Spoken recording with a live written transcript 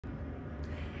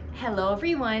Hello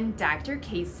everyone, Dr.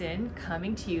 Casen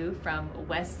coming to you from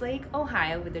Westlake,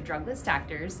 Ohio with the Drugless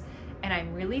Doctors, and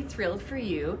I'm really thrilled for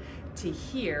you to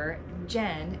hear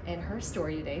Jen and her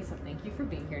story today, so thank you for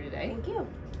being here today. Thank you.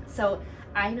 So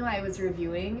I know I was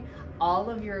reviewing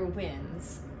all of your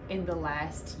wins in the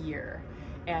last year,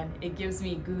 and it gives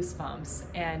me goosebumps,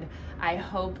 and I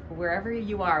hope wherever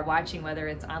you are watching, whether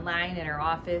it's online, in our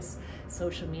office,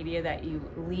 social media, that you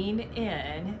lean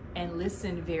in and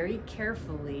listen very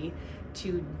carefully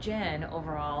to Jen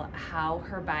overall, how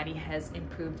her body has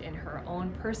improved in her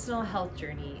own personal health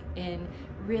journey in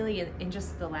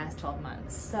just the last 12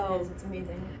 months. So it's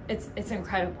amazing. It's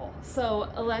incredible.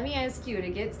 So let me ask you to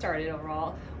get started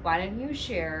overall, why don't you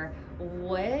share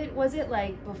what was it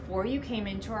like before you came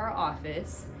into our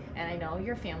office? And I know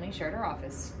your family shared our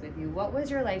office with you. What was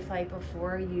your life like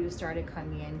before you started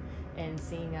coming in and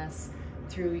seeing us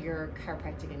through your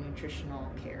chiropractic and nutritional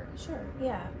care? Sure,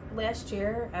 yeah. Last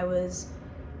year I was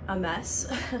a mess.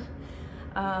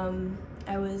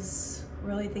 I was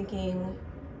really thinking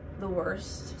the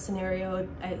worst scenario.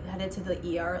 I headed to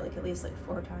the ER at least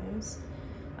 4 times.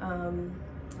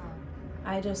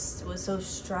 I just was so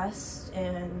stressed,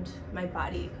 and my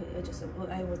body,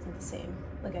 I wasn't the same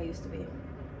like I used to be.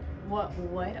 What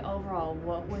overall,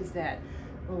 what was that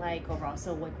like overall?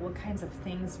 So what kinds of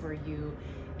things were you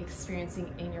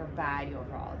experiencing in your body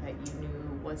overall that you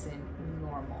knew wasn't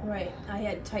normal? Right, I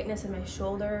had tightness in my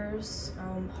shoulders,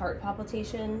 heart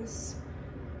palpitations,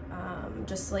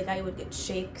 just I would get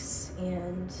shakes,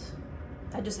 and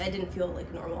I didn't feel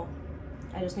normal.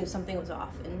 I just knew something was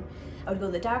off, and I would go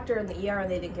to the doctor and the ER, and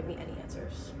they didn't give me any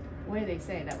answers. What did they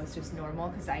say? That was just normal?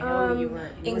 Because I know you were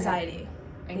anxiety.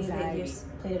 Anxiety. They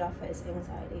just played it off as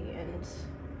anxiety, and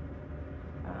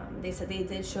they said they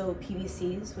did show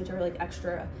PVCs, which are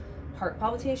extra heart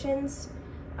palpitations,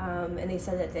 and they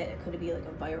said that it could be a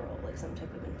viral, some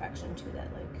type of infection too, that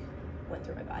went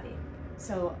through my body.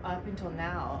 So up until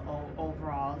now,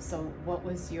 overall, so what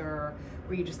was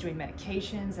were you just doing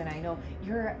medications? And I know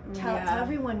tell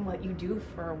everyone what you do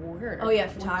for work. Oh yeah,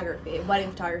 photography, wedding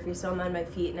photography. So I'm on my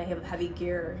feet, and I have heavy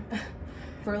gear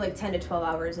for 10 to 12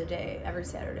 hours a day, every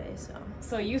Saturday.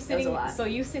 So you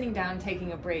sitting down,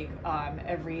 taking a break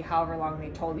every however long they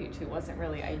told you to wasn't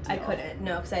really ideal. I couldn't,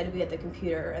 no, because I had to be at the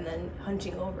computer, and then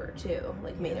hunching over too,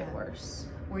 made it worse.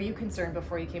 Were you concerned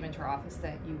before you came into our office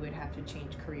that you would have to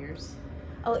change careers?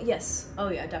 Oh, yes. Oh,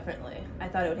 yeah, definitely. I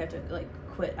thought I would have to,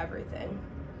 quit everything.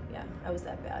 Yeah, I was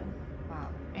that bad. Wow.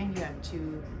 And you have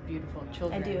 2 beautiful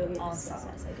children. I do, yes, also.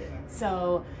 Yes, I do.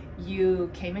 So you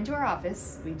came into our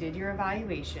office, we did your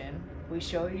evaluation, we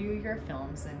showed you your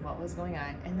films and what was going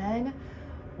on, and then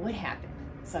what happened?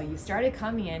 So you started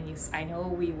coming in, I know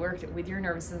we worked with your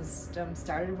nervous system,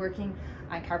 started working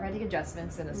on chiropractic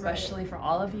adjustments, and especially for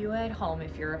all of you at home,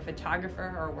 if you're a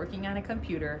photographer or working on a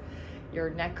computer, your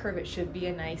neck curve, it should be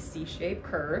a nice C-shaped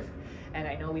curve. And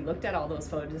I know we looked at all those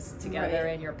photos together,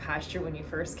 and your posture when you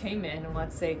first came in, and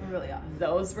let's say really off.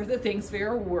 Those were the things we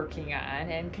were working on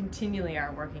and continually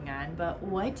are working on. But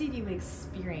what did you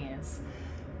experience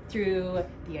through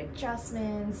the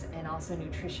adjustments and also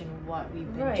nutrition, what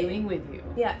we've been doing with you?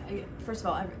 Yeah, first of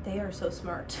all, they are so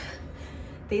smart.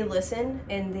 They listen,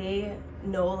 and they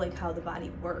know how the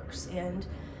body works, and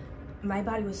my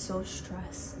body was so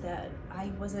stressed that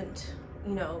I wasn't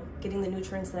getting the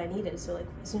nutrients that I needed. So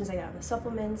as soon as I got on the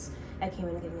supplements, I came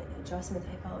in and getting the adjustments,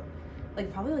 I felt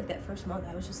probably that first month,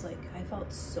 I was just I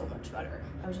felt so much better.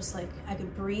 I was just I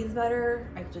could breathe better,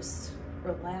 I could just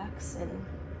relax, and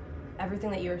everything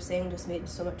that you were saying just made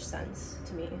so much sense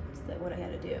to me, that what I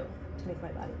had to do to make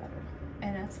my body better.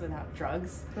 And that's without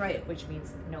drugs, right? Which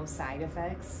means no side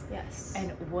effects. Yes.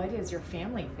 And what does your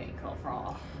family think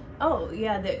overall? Oh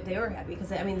yeah, they were happy, because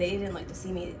they didn't like to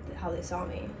see me how they saw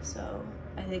me, so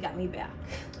they got me back,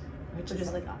 which is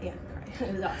cry.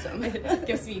 It was awesome. It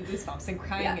gives me goosebumps, and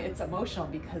crying, it's emotional,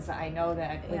 because I know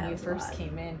that when you first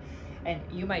came in, and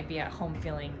you might be at home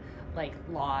feeling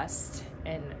lost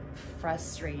and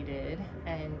frustrated,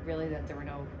 and really that there were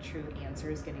no true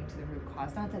answers getting to the root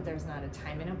cause. Not that there's not a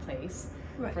time and a place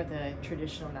for the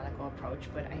traditional medical approach,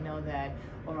 but I know that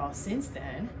overall since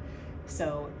then,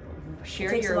 so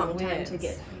share your wins. It takes a long time to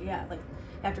get,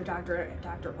 after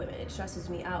doctor appointment, it stresses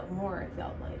me out more, it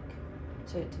felt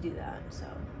to do that. So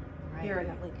here I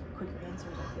got quicker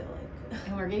answers, I feel like.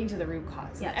 And we're getting to the root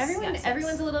cause. Yes,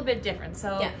 everyone's a little bit different.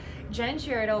 So Jen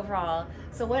shared overall.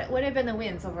 So what have been the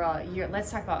wins overall?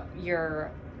 Let's talk about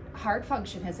your heart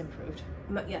function has improved.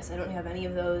 Yes, I don't have any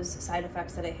of those side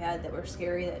effects that I had that were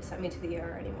scary that sent me to the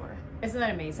ER anymore. Isn't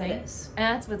that amazing? It is.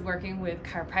 And that's with working with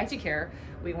chiropractic care.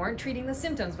 We weren't treating the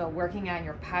symptoms, but working on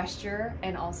your posture,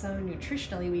 and also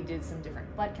nutritionally, we did some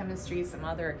different blood chemistry, some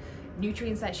other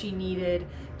nutrients that she needed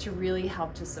to really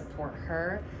help to support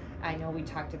her. I know we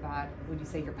talked about, would you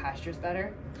say your posture's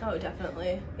better? Oh,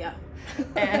 definitely. Yeah.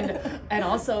 and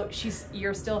also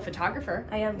you're still a photographer.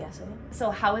 I am, yes, I am. So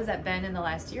how has that been in the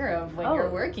last year of when you're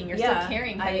working? You're still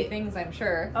carrying heavy things, I'm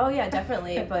sure. Oh yeah,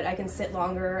 definitely. But I can sit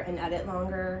longer and edit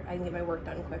longer. I can get my work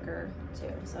done quicker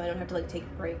too. So I don't have to like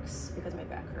take breaks because my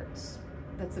back hurts.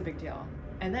 That's a big deal.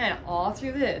 And then all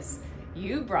through this,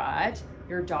 you brought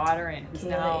your daughter in, who's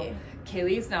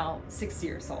Kaylee's now 6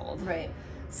 years old. Right.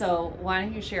 So why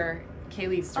don't you share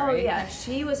Kaylee's story? Oh yeah,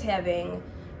 she was having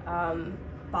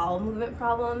bowel movement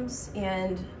problems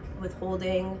and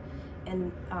withholding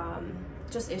and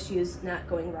just issues not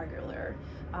going regular.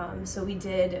 So we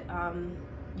did,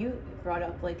 you brought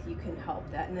up like you can help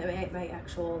that, and then my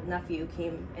actual nephew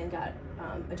came and got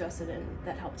adjusted, and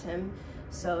that helped him.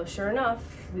 So sure enough,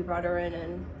 we brought her in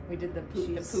and we did the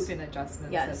poop in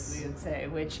adjustments, as we would say,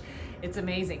 which it's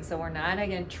amazing. So we're not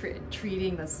again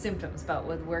treating the symptoms, but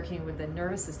with working with the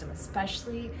nervous system,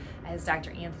 especially as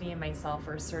Dr. Anthony and myself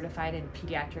are certified in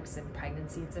pediatrics and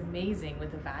pregnancy. It's amazing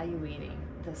with evaluating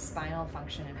the spinal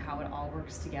function and how it all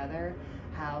works together.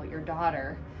 How your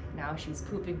daughter, now she's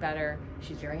pooping better,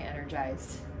 she's very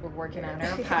energized. We're working on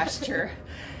her posture,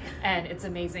 and it's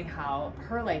amazing how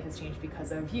her life has changed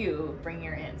because of you bringing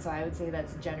her in. So I would say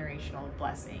that's generational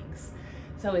blessings.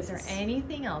 So is there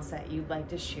anything else that you'd like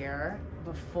to share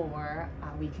before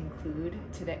we conclude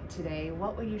today?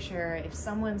 What would you share if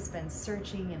someone's been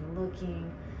searching and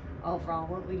looking overall?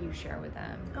 What would you share with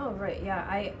them? Oh, right. Yeah,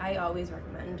 I always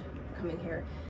recommend coming here.